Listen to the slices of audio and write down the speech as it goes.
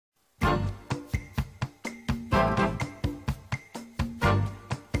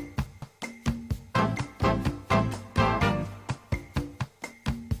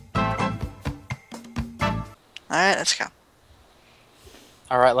Alright, let's go.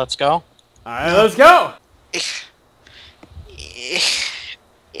 Alright, let's go. Alright, let's go!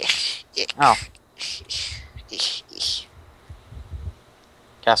 Oh.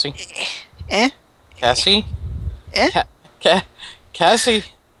 Cassie? Eh? Cassie? Eh? Cassie?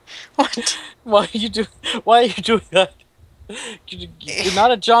 What? Why are you doing that? You're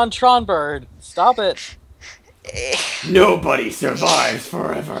not a John Tron bird. Stop it. Nobody survives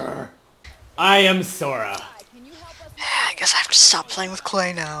forever. I am Sora. I guess I have to stop playing with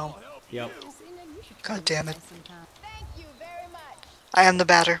clay now. Yep. God damn it. I am the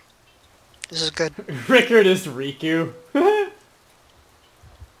batter. This is good. Rickard is Riku.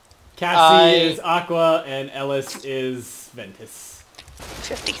 Cassie is Aqua, and Ellis is Ventus.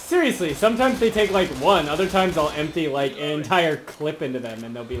 50. Seriously, sometimes they take like one, other times I'll empty like an entire clip into them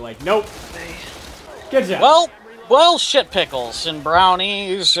and they'll be like, nope. Good job. Well, shit pickles and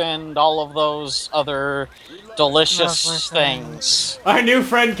brownies and all of those other delicious things. Our new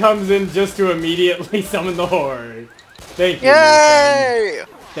friend comes in just to immediately summon the horde. Thank you. Yay!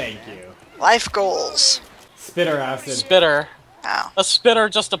 Thank you. Life goals. Spitter acid. Spitter. Ow. A spitter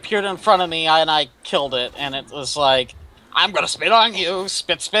just appeared in front of me and I killed it, and it was like, I'm gonna spit on you!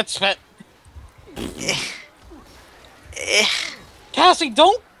 Spit, spit, spit! Cassie,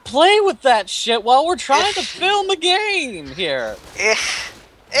 don't play with that shit while we're trying to film a game here! It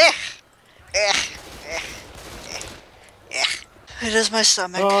is my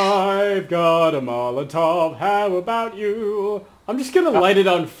stomach. I've got a Molotov, how about you? I'm just gonna light it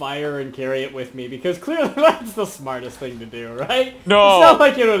on fire and carry it with me, because clearly that's the smartest thing to do, right? No! It's not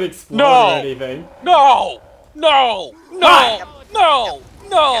like it would explode or anything. No! No! No! Hi. No!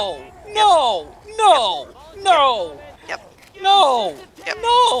 No! No! No! No! Yep. No! Yep.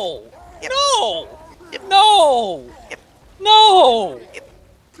 No! Yep. No! Yep. No! Yep. No! Yep.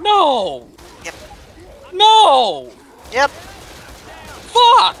 No! Yep. No! Yep.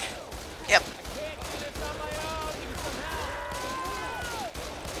 Fuck! Yep.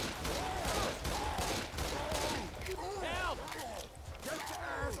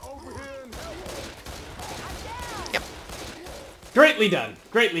 Yep. Greatly done.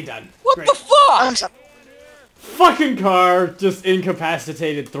 Greatly done. What Great. the fuck? I'm sorry. Fucking car just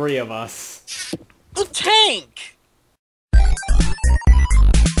incapacitated 3 of us. The tank!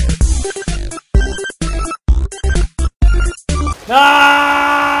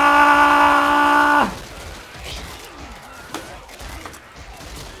 Ah!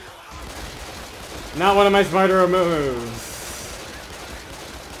 Not one of my smarter moves.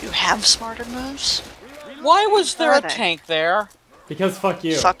 You have smarter moves? Why was there Are a they? tank there? Because fuck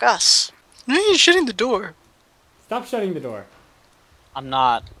you. Fuck us. You're shutting the door. Stop shutting the door. I'm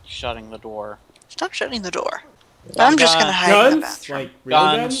not shutting the door. Stop shutting the door. I'm just gonna hide in the Guns? bathroom. Like real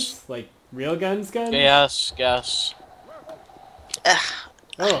guns? Like real guns? Yes, yes. Ugh.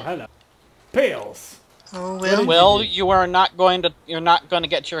 Oh, hello. Pails. Oh, What did well. Will, you're not going to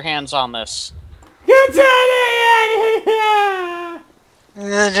get your hands on this. Get out of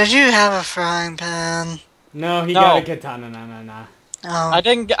here! Did you have a frying pan? No, he No. got a katana. Nah. Oh. I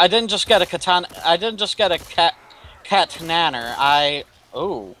didn't just get a katana. I didn't just get a katana.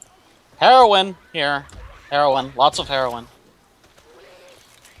 Ooh, heroin here. Heroin. Lots of heroin.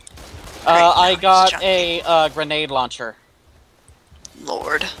 I got a grenade launcher.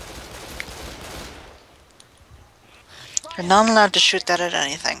 Lord. You're not allowed to shoot that at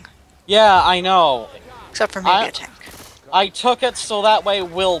anything. Yeah, I know. Except for maybe a tank. I took it so that way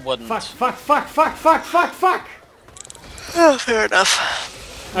Will wouldn't. Fuck. Oh, fair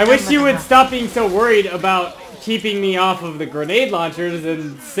enough. I wish you would stop being so worried about keeping me off of the grenade launchers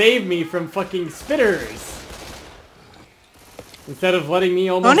and save me from fucking spitters. Instead of letting me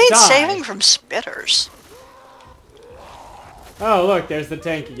almost Who needs die. saving from spitters? Oh, look, there's the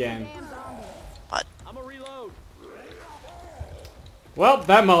tank again. What? Well,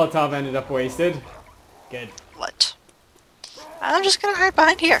 that Molotov ended up wasted. Good. What? I'm just gonna hide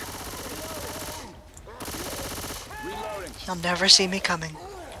behind here. You'll never see me coming.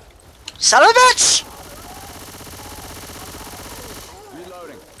 Son of a bitch!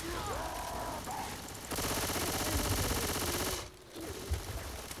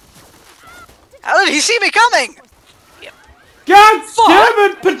 How did he see me coming? Yep. God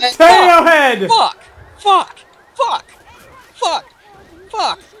damn it, potato head! Fuck!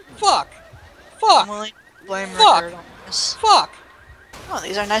 Emily, blame Fuck. Rickard on this. Fuck! Oh,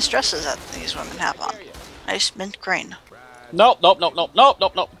 these are nice dresses that these women have on. Nice mint green. Nope.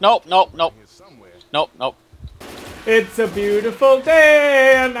 It's a beautiful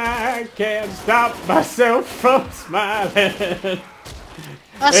day and I can't stop myself from smiling.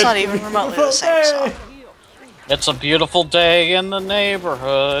 That's not even remotely the same song. It's a beautiful day in the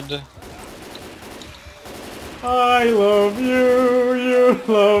neighborhood. I love you, you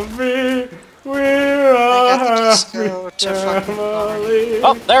love me. We're I got a to just happy go to fucking family.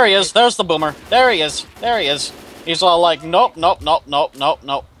 Oh, there he is. There's the boomer. There he is. There he is. He's all like, nope, nope, nope, nope, nope,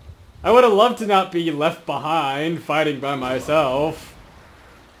 nope. I would have loved to not be left behind fighting by myself.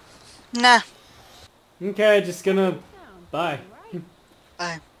 Nah. Okay, just gonna... Bye.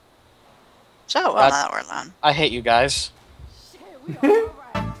 Bye. So, well, now we're done. I hate you guys.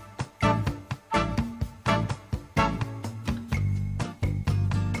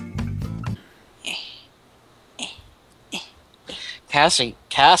 Cassie,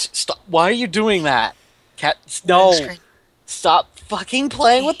 stop. Why are you doing that? No. Stop fucking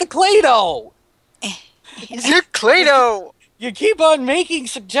playing with the Clay-Doh! He's your Clay-Doh! You keep on making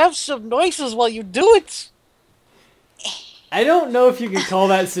suggestive noises while you do it! I don't know if you could call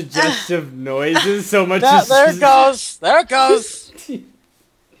that suggestive noises so much as... There it goes! There it goes!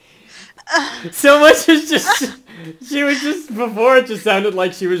 So much as just... She was just... Before it just sounded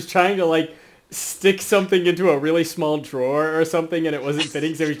like she was trying to, like, stick something into a really small drawer or something and it wasn't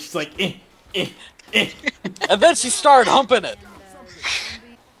fitting, so it was just like, And then she started humping it.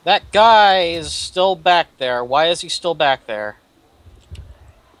 That guy is still back there. Why is he still back there?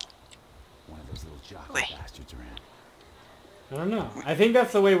 One of those little jockey bastards around. I don't know. I think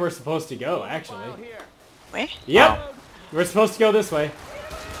that's the way we're supposed to go, actually. Wait? Yep! Oh. We're supposed to go this way.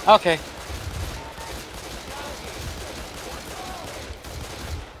 Okay.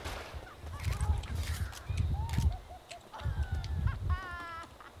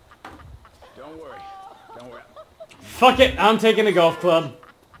 Don't worry. Don't worry. Fuck it! I'm taking a golf club.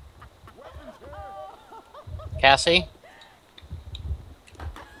 Cassie?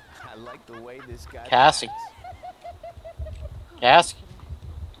 I like the way this guy... Cassie? Cassie?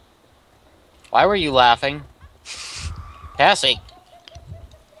 Why were you laughing? Cassie?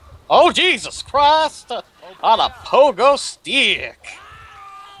 Oh, Jesus Christ! On a pogo stick!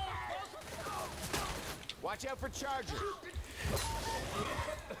 Watch out for Charger.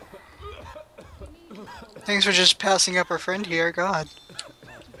 Thanks for just passing up our friend here, God.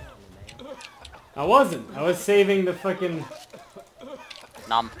 I wasn't. I was saving the fucking...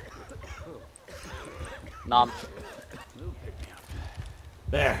 Nom. Nom.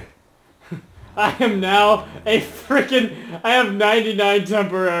 There. I am now a freaking... I have 99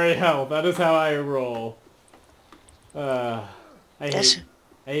 temporary health. That is how I roll. I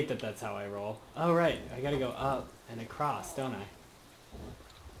hate that that's how I roll. Oh, right. I gotta go up and across, don't I?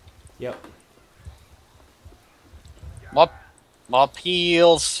 Yep. My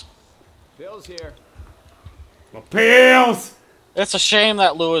peels. Bill's here. My pills! It's a shame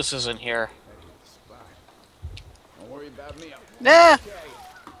that Lewis isn't here. Don't worry about me. Nah!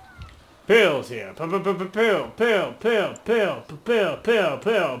 Pills here. Pill, pill, pill, pill, pill, pill, pill, pill,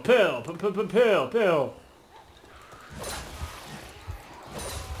 pill, pill, pill, pill, pill.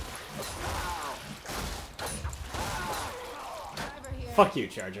 Fuck you,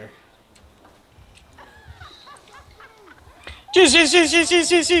 Charger.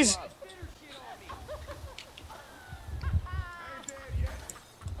 Jeez.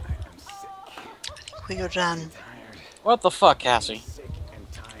 We go down. What the fuck, Cassie? Sick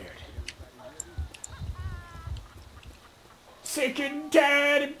and tired. Sick and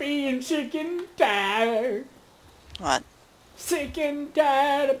tired of being sick and tired. What? Sick and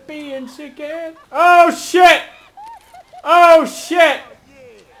tired of being sick and... Oh shit! Oh shit!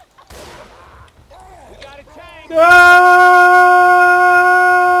 Ah!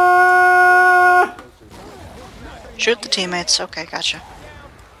 Shoot the teammates. Okay, gotcha.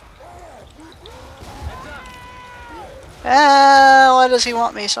 Why does he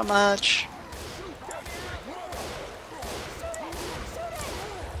want me so much?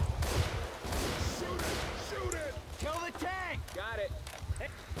 Kill the tank. Got it.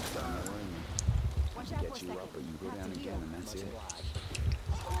 Get you up, or you go down again, and that's it.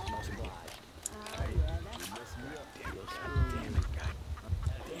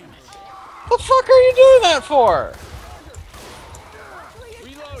 What the fuck are you doing that for?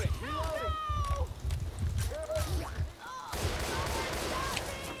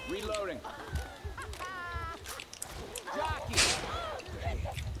 Reloading.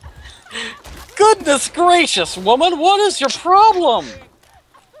 Goodness gracious, woman, what is your problem?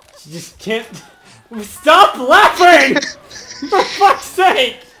 She just can't... Stop laughing! For fuck's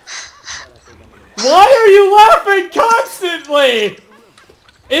sake! Why are you laughing constantly?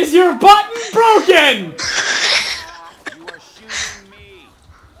 Is your button broken? You are shooting me.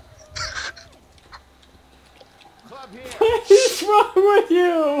 Club here. What is wrong with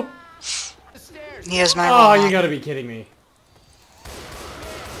you? The stairs. He is my Oh, role you model. gotta be kidding me.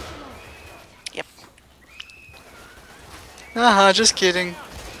 Yep. Uh-huh, just kidding.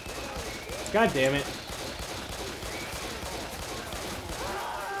 God damn it.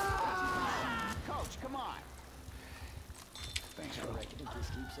 Coach, come on. Thanks, bro. If this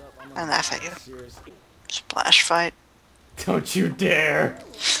keeps up, I'm I laugh at you. seriously. Splash fight. Don't you dare.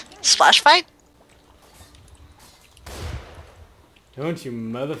 Splash fight? Don't you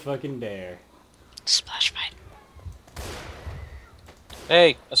motherfucking dare. Splash fight.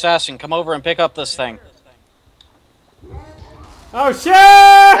 Hey, assassin, come over and pick up this thing. Oh shit!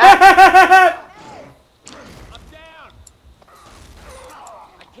 I'm down.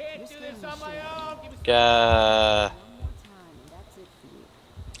 I can't do this on my own. Give us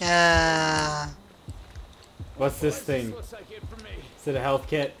What's this thing? looks like it for me. Is it a health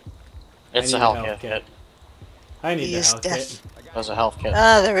kit? It's I a need health kit. I need He the is health death. kit. There's a health kit.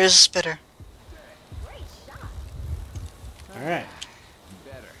 Ah, there is a spitter. Alright.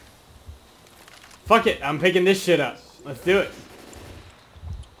 Better. Fuck it, I'm picking this shit up. Let's do it.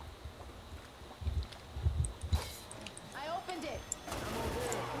 I opened it.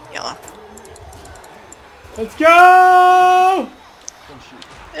 Yellow. Let's go!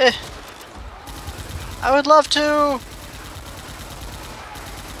 Eh. I would love to.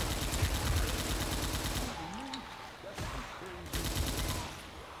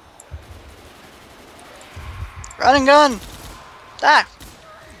 Run and gun. Ah.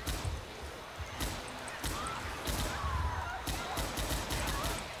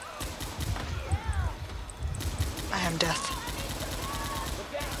 I am death.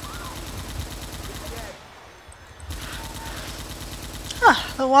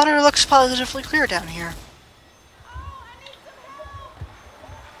 Huh, the water looks positively clear down here.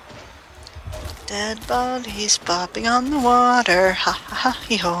 Dead bodies bobbing on the water. Ha ha ha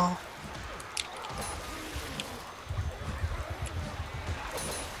hee ho.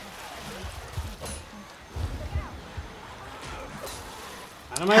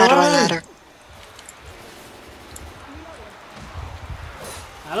 Out of my How do I way! ladder?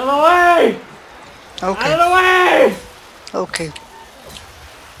 Out of the way! Out of Okay. the way! Okay.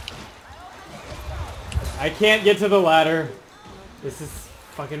 I can't get to the ladder. This is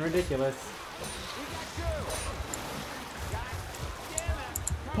fucking ridiculous.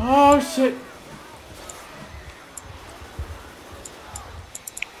 Oh shit!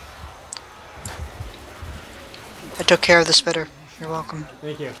 I took care of the spitter. You're welcome.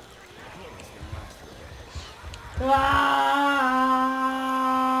 Thank you.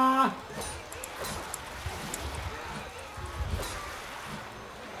 Ah!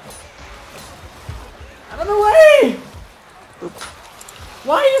 Out of the way! Oop.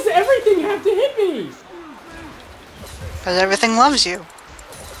 Why does everything have to hit me? Because everything loves you.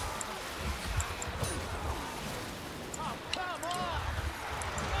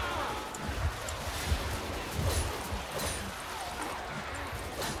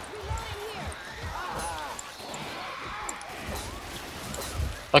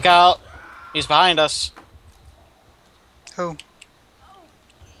 Look out! He's behind us. Who?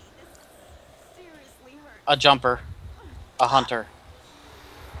 Seriously hurt. A jumper. A hunter.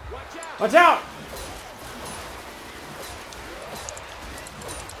 Watch out!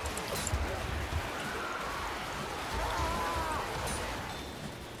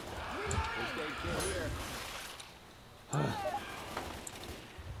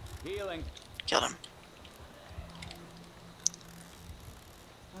 Healing. Killed him.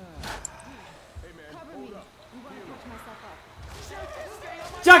 Cover me. You want to catch myself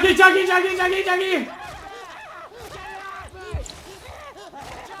up. Jockey, jockey, jockey, jockey, jockey!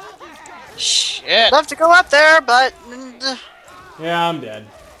 Shit! Love to go up there, but Yeah, I'm dead.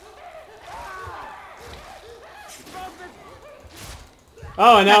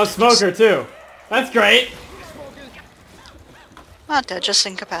 Oh, and now a smoker too. That's great. not dead, just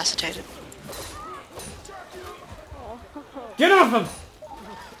incapacitated. Get off him!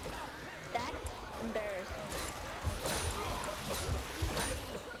 That's embarrassing.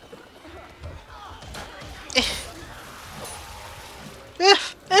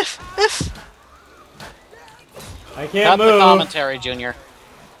 If. I Cut can't the move. commentary, Junior.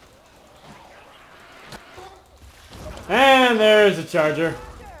 And there's a charger.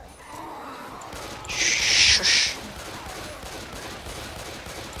 Shush.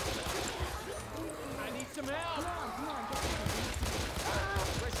 I need some help.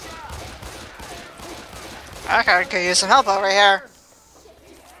 I could use some help over here.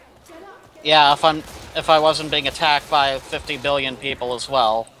 Yeah, if I wasn't being attacked by 50 billion people as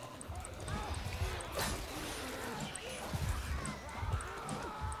well.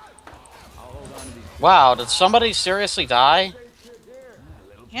 I'll hold on to these Wow, did somebody seriously die?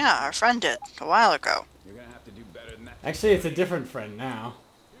 Yeah, our friend did a while ago. Actually, it's a different friend now.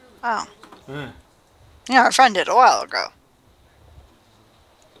 Oh. Huh. Yeah, our friend did a while ago.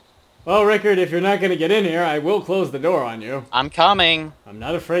 Well, Rickard, if you're not gonna get in here, I will close the door on you. I'm coming. I'm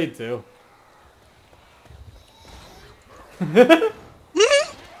not afraid to.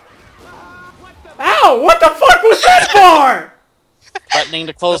 Ow! What the fuck was that for? Threatening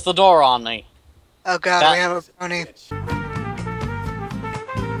to close the door on me. Oh god, That- we have a brony.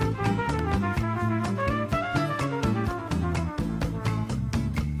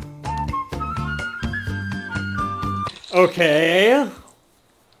 Okay.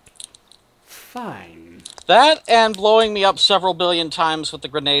 Fine. That and blowing me up several billion times with the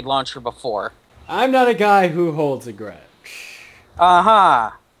grenade launcher before. I'm not a guy who holds a grudge.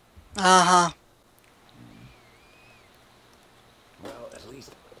 Uh-huh. Uh-huh.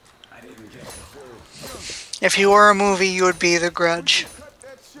 If you were a movie, you would be The Grudge.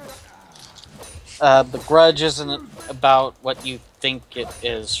 The grudge isn't about what you think it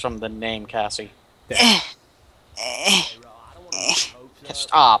is from the name, Cassie.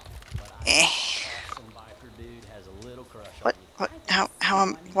 Stop.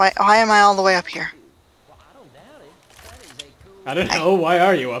 Why am I all the way up here? I don't know. Why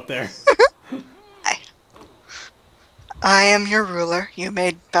are you up there? I am your ruler. You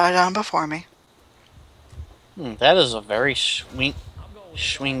may bow down before me. That is a very swingy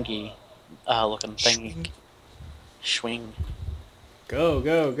looking thingy. Swing. Go,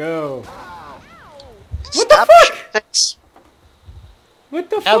 go, go. Stop this. What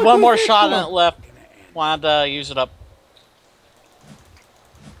the fuck? Had one was more that shot for? in it left. Wanted to use it up.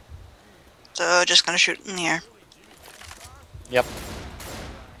 So, just gonna shoot in the air. Yep.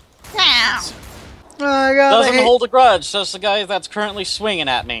 Now. I got Doesn't hold a grudge, says the guy that's currently swinging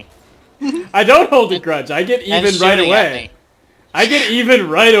at me. I don't hold a grudge. I get And even right shooting at away. me. I get even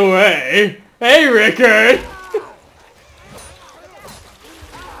right away. Hey, Rickard.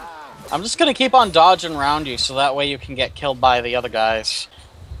 I'm just gonna keep on dodging around you so that way you can get killed by the other guys.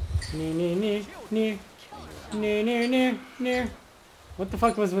 What the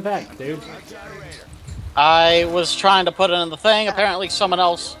fuck was with that, dude? I was trying to put it in the thing, apparently someone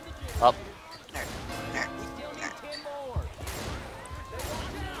else... Oh,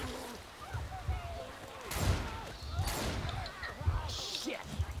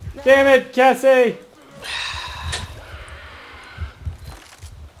 Damn it, Cassie!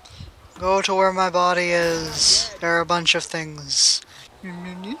 Go to where my body is. There are a bunch of things.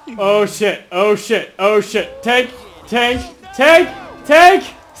 Oh shit, oh shit, oh shit. Tank, tank, tank, tank!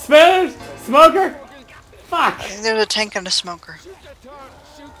 Spinners! Smoker! Fuck! I think there's a tank and a smoker.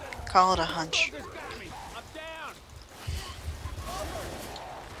 Call it a hunch.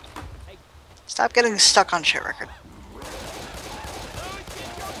 Stop getting stuck on shit, Rickard.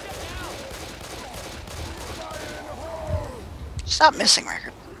 Stop missing,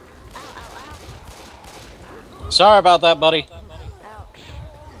 Rickard. sorry about that, buddy.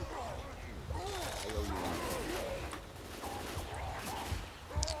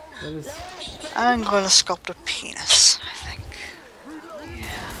 I'm gonna sculpt a penis, I think.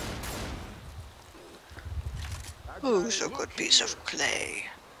 Yeah. Ooh, so good piece of clay.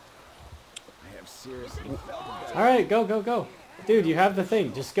 Alright, go, go, go. Dude, you have the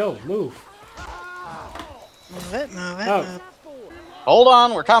thing. Just go. Move. Move it, move it, Oh. move it. Hold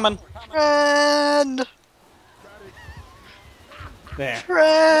on, we're coming. Friend! There.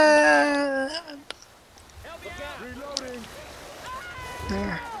 Friend!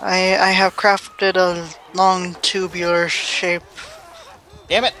 There. I have crafted a long tubular shape.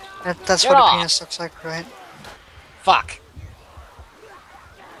 Damn it. That's Get what off. a penis looks like, right? Fuck.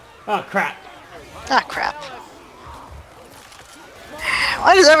 Oh, crap. Ah, crap.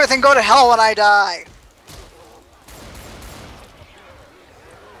 Why does everything go to hell when I die?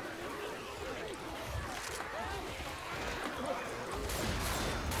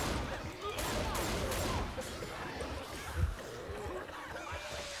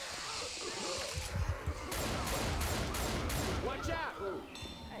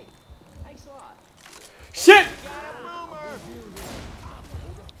 Shit!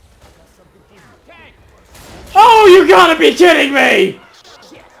 Oh, you gotta be kidding me!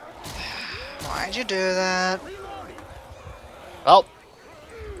 Why'd you do that? Well,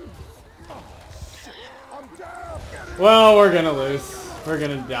 Well, we're gonna lose. We're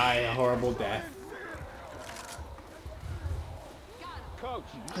gonna die a horrible death.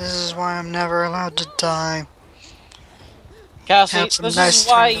 This is why I'm never allowed to die. Cassie, Have some this nice is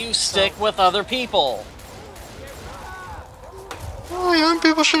why time. you stick with other people. Oh, young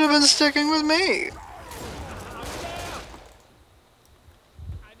people should have been sticking with me.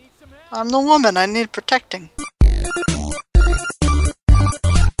 I'm the woman. I need protecting.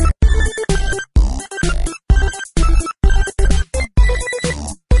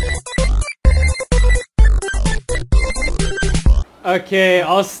 Okay,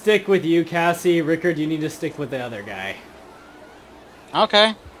 I'll stick with you, Cassie. Rickard, you need to stick with the other guy.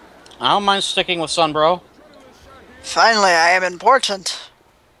 Okay. I don't mind sticking with Sunbro. Finally, I am important.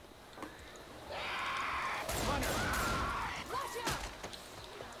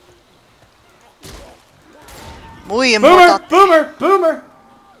 Muy Boomer! importante. Boomer! Boomer!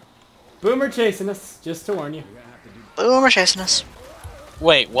 Boomer chasing us, just to warn you. Boomer chasing us.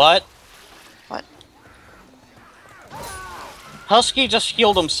 Wait, what? What? Husky just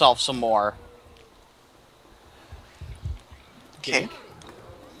healed himself some more. Okay.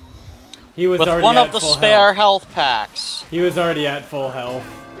 He was With already one at of the full spare health. health packs. He was already at full health.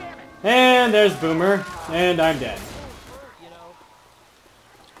 And there's Boomer, and I'm dead.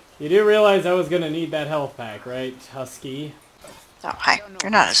 You do realize I was gonna need that health pack, right, Husky? Oh, hi.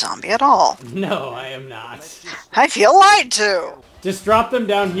 You're not a zombie at all. No, I am not. I feel lied to. Just drop them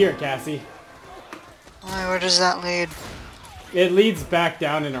down here, Cassie. Why, where does that lead? It leads back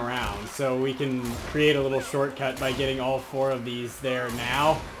down and around, so we can create a little shortcut by getting all 4 of these there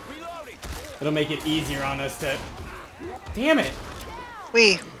now. It'll make it easier on us to... Damn it!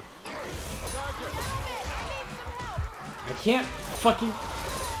 We. I can't fucking...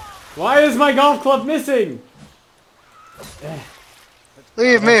 Why is my golf club missing?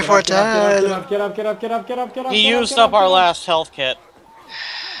 Leave me for Get up, dead. get up, get up, get up, get up, get up, get up. He get used get up our get last health kit.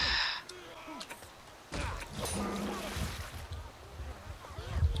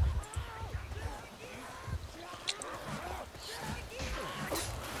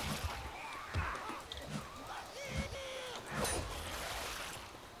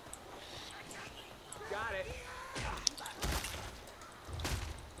 Got it.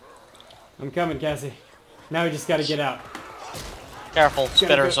 I'm coming, Cassie. Now we just gotta get out. Careful, Gotta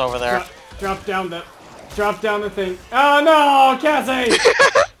Spitter's go- over there. Drop down the thing. Oh no, Cassie!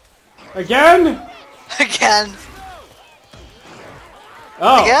 Again? Again.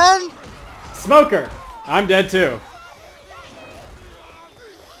 Oh, Again? Smoker. I'm dead too.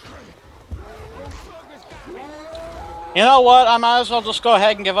 You know what? I might as well just go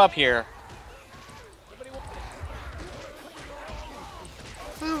ahead and give up here.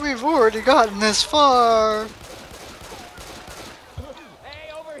 We've already gotten this far.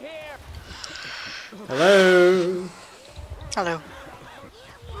 Hey, over here. Hello. Hello.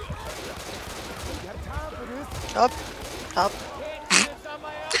 Up. Up.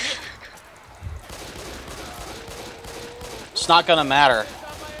 It's not gonna matter.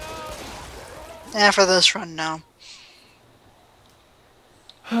 Yeah, for this run now.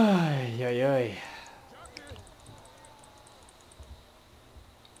 Ay, ay, ay.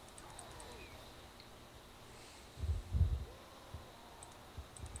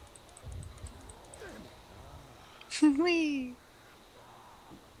 Whee!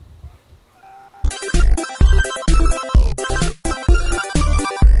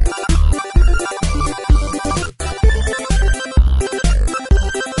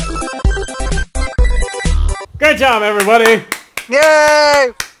 Good job, everybody.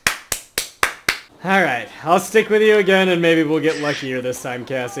 Yay! Alright, I'll stick with you again and maybe we'll get luckier this time,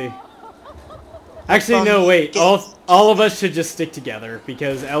 Cassie. Actually, no, wait. All of us should just stick together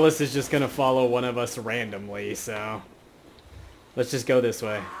because Ellis is just gonna follow one of us randomly, so... Let's just go this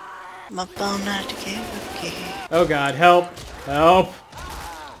way. Oh god, help! Help!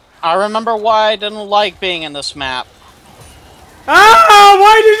 I remember why I didn't like being in this map. Ah!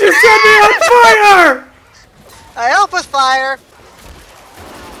 Why did you set me on fire?! I help with fire.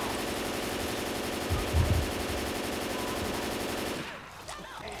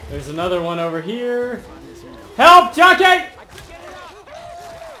 There's another one over here. Help, jockey!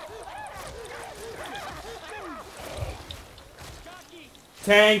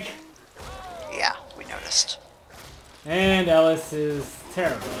 Tank. Yeah, we noticed. And Ellis is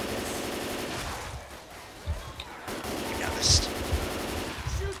terrible, I guess. We noticed.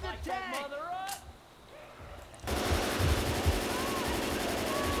 Shoot the tank. Mother up.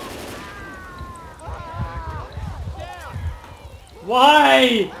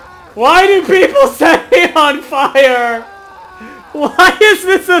 Why? Why do people set me on fire? Why is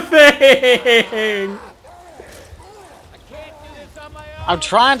this a thing? I can't do this on my own. I'm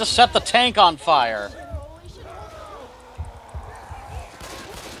trying to set the tank on fire.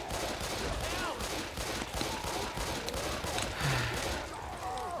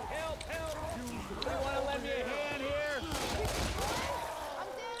 Help, help. You want to lend me a hand here?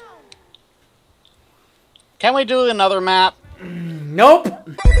 Can we do another map? Nope.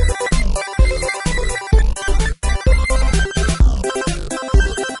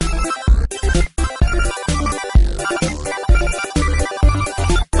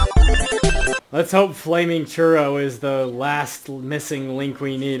 Let's hope Flaming Churro is the last missing link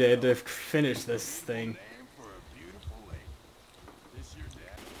we needed to finish this thing.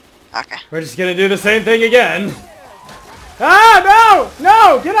 Okay. We're just gonna do the same thing again. Ah, no!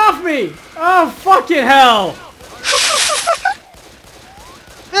 No! Get off me! Oh, fucking hell!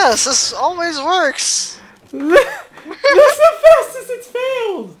 Yes, this always works. This is the fastest it's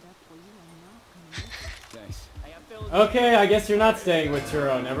failed! Okay, I guess you're not staying with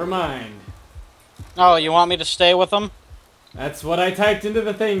Churro. Never mind. Oh, you want me to stay with them? That's what I typed into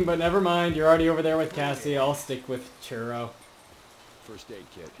the thing, but never mind. You're already over there with Cassie. I'll stick with Churro. First aid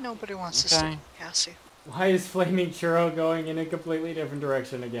kit. Nobody wants to stick with Cassie. Why is Flaming Churro going in a completely different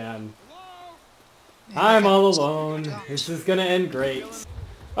direction again? Yeah, I'm all don't. alone. This is gonna end great.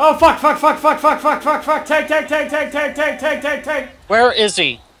 Oh, fuck, fuck, fuck, fuck, fuck, fuck, fuck, fuck, tag, tag, tag, tag, tag, tag, tag, tag, tag. Where is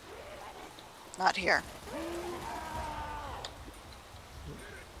he? Not here.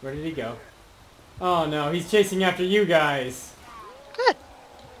 Where did he go? Oh no, he's chasing after you guys. Good.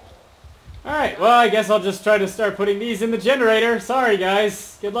 Alright, well, I guess I'll just try to start putting these in the generator. Sorry,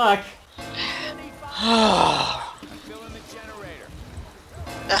 guys. Good luck.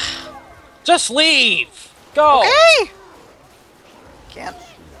 Just leave! Go! Okay! Can't.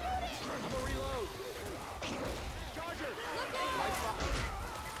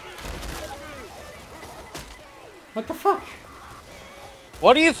 What the fuck?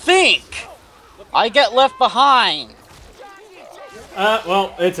 What do you think? I get left behind.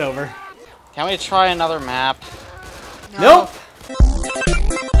 Well, it's over. Can we try another map? Nope!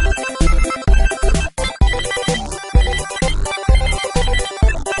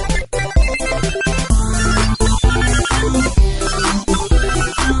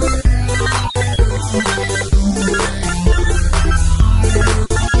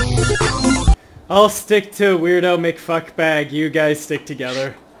 I'll stick to Weirdo McFuckbag. You guys stick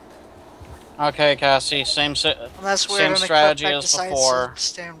together. Okay, Cassie, same Unless same Weirdo strategy McFuckbag as decides before. to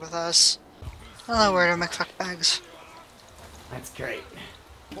stand with us. Hello, Weirdo McFuckbags. That's great.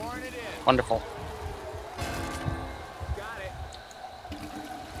 Wonderful.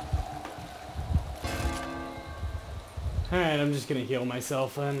 Alright, I'm just gonna heal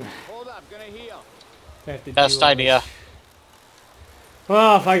myself then. Hold up, gonna heal. Have to Best do all idea. this-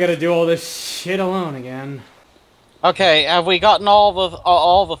 Well, if I gotta do all this shit alone again. Okay, have we gotten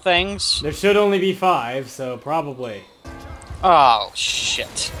all the things? There should only be 5, so probably. Oh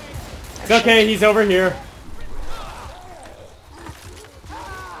shit. It's okay, he's over here.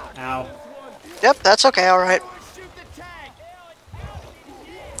 Ow. Yep, that's okay, alright.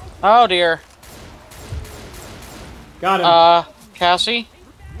 Oh dear. Got him. Cassie?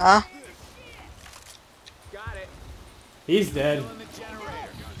 Huh? He's dead.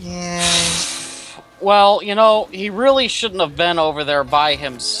 Yeah. Well, you know, he really shouldn't have been over there by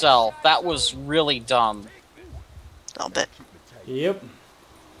himself. That was really dumb. A little bit. Yep.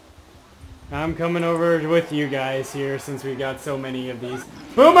 I'm coming over with you guys here since we got so many of these.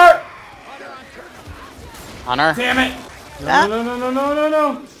 Boomer! Hunter? Damn it! No, no, no, no, no, no,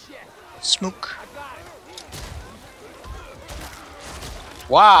 no! Smoke.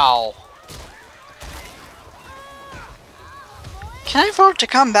 Wow. Can I vote to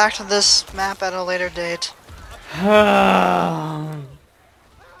come back to this map at a later date? As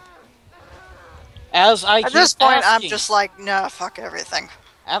I At this keep point, I'm asking, just like, nah, fuck everything.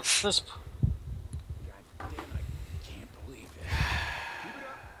 at this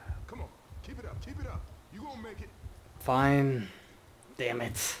Come on, keep it up, keep it up. You gonna make it. Fine. Damn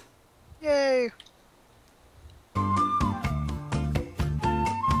it. Yay.